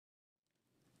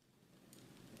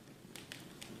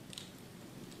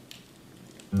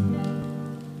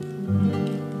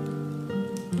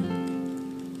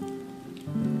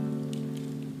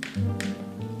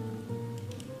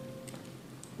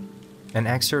An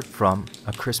excerpt from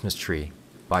A Christmas Tree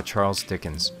by Charles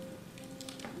Dickens.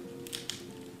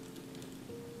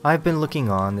 I have been looking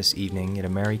on this evening at a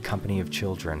merry company of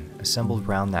children assembled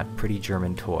round that pretty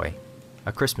German toy,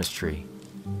 a Christmas tree.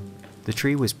 The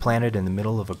tree was planted in the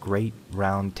middle of a great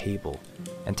round table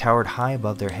and towered high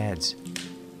above their heads.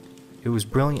 It was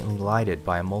brilliantly lighted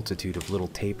by a multitude of little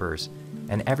tapers,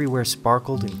 and everywhere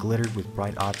sparkled and glittered with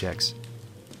bright objects.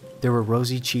 There were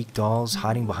rosy-cheeked dolls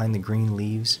hiding behind the green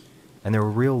leaves, and there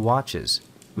were real watches,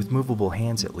 with movable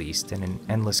hands at least, and an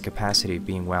endless capacity of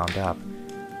being wound up,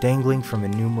 dangling from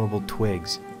innumerable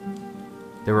twigs.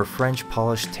 There were French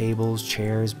polished tables,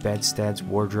 chairs, bedsteads,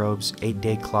 wardrobes,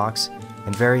 8-day clocks,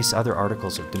 and various other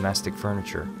articles of domestic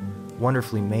furniture,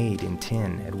 wonderfully made in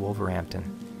tin at Wolverhampton,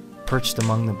 perched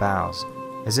among the boughs,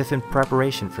 as if in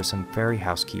preparation for some fairy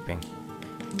housekeeping.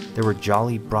 There were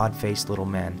jolly, broad-faced little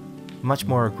men, much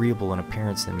more agreeable in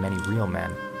appearance than many real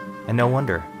men, and no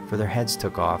wonder, for their heads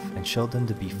took off and showed them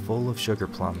to be full of sugar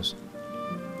plums.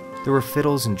 There were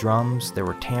fiddles and drums, there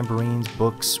were tambourines,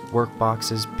 books, work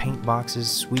boxes, paint boxes,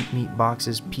 sweetmeat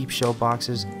boxes, peep show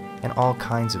boxes, and all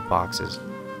kinds of boxes.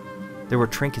 There were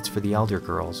trinkets for the elder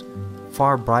girls,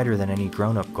 far brighter than any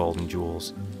grown-up gold and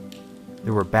jewels.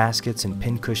 There were baskets and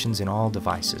pincushions in all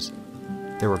devices.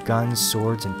 There were guns,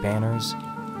 swords, and banners.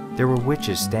 There were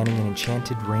witches standing in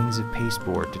enchanted rings of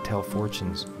pasteboard to tell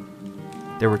fortunes.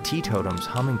 There were teetotums,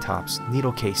 humming tops,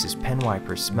 needle cases, pen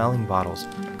wipers, smelling bottles,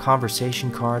 conversation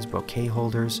cards, bouquet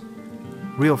holders,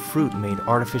 real fruit made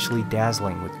artificially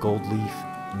dazzling with gold leaf,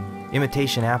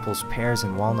 imitation apples, pears,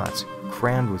 and walnuts,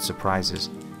 crammed with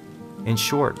surprises. In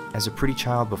short, as a pretty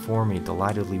child before me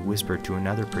delightedly whispered to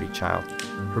another pretty child,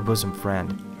 her bosom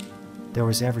friend, there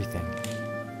was everything,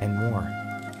 and more.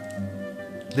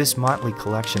 This motley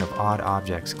collection of odd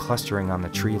objects clustering on the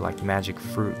tree like magic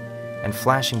fruit, and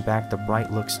flashing back the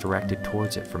bright looks directed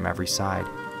towards it from every side.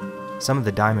 Some of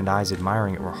the diamond eyes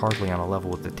admiring it were hardly on a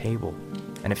level with the table,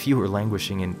 and a few were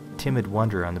languishing in timid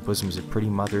wonder on the bosoms of pretty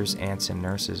mothers, aunts, and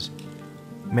nurses,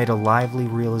 made a lively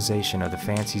realization of the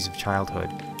fancies of childhood,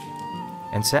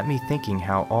 and set me thinking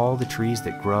how all the trees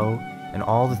that grow and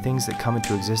all the things that come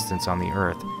into existence on the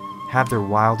earth have their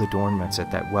wild adornments at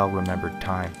that well-remembered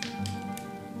time.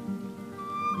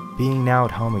 Being now at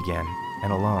home again,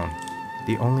 and alone,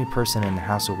 the only person in the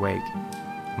house awake,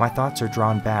 my thoughts are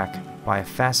drawn back by a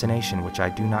fascination which I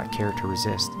do not care to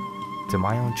resist, to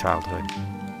my own childhood.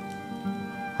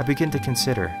 I begin to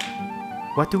consider,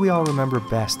 what do we all remember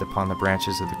best upon the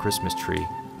branches of the Christmas tree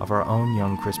of our own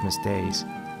young Christmas days,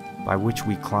 by which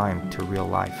we climbed to real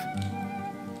life?